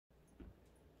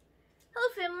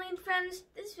family and friends,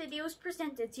 this video is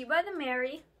presented to you by the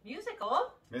Merry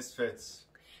Musical Misfits.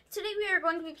 Today we are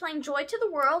going to be playing Joy to the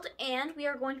World, and we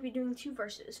are going to be doing two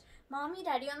verses. Mommy,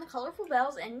 Daddy on the colorful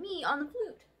bells, and me on the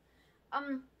flute.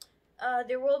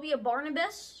 There will be a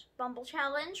Barnabas Bumble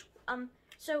challenge.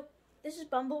 So this is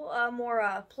Bumble,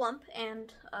 more plump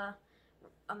and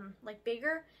like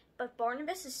bigger, but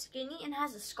Barnabas is skinny and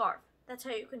has a scarf. That's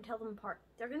how you can tell them apart.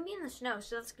 They're gonna be in the snow,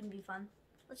 so that's gonna be fun.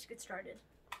 Let's get started.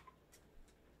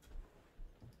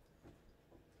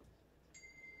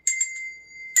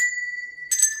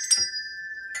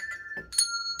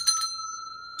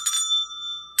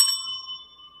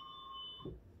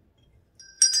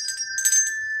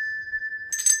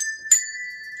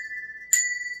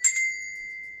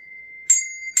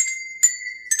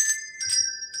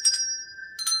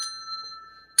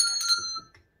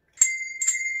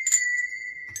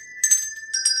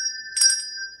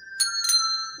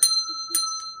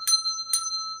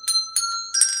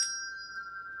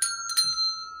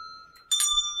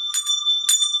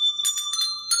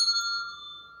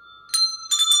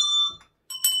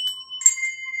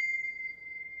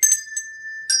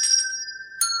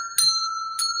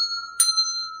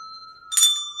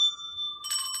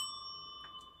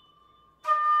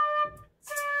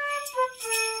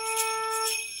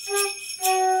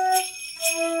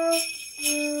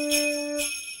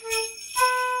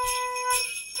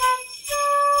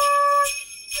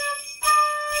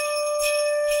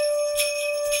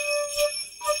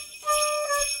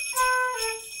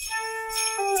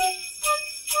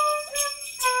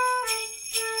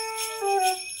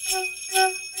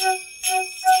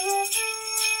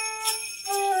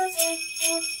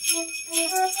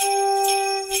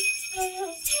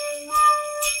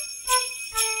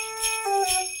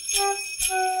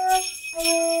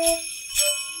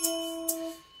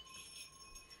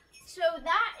 So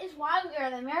that is why we are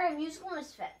the Merry Musical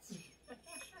Misfits.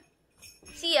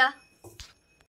 See ya.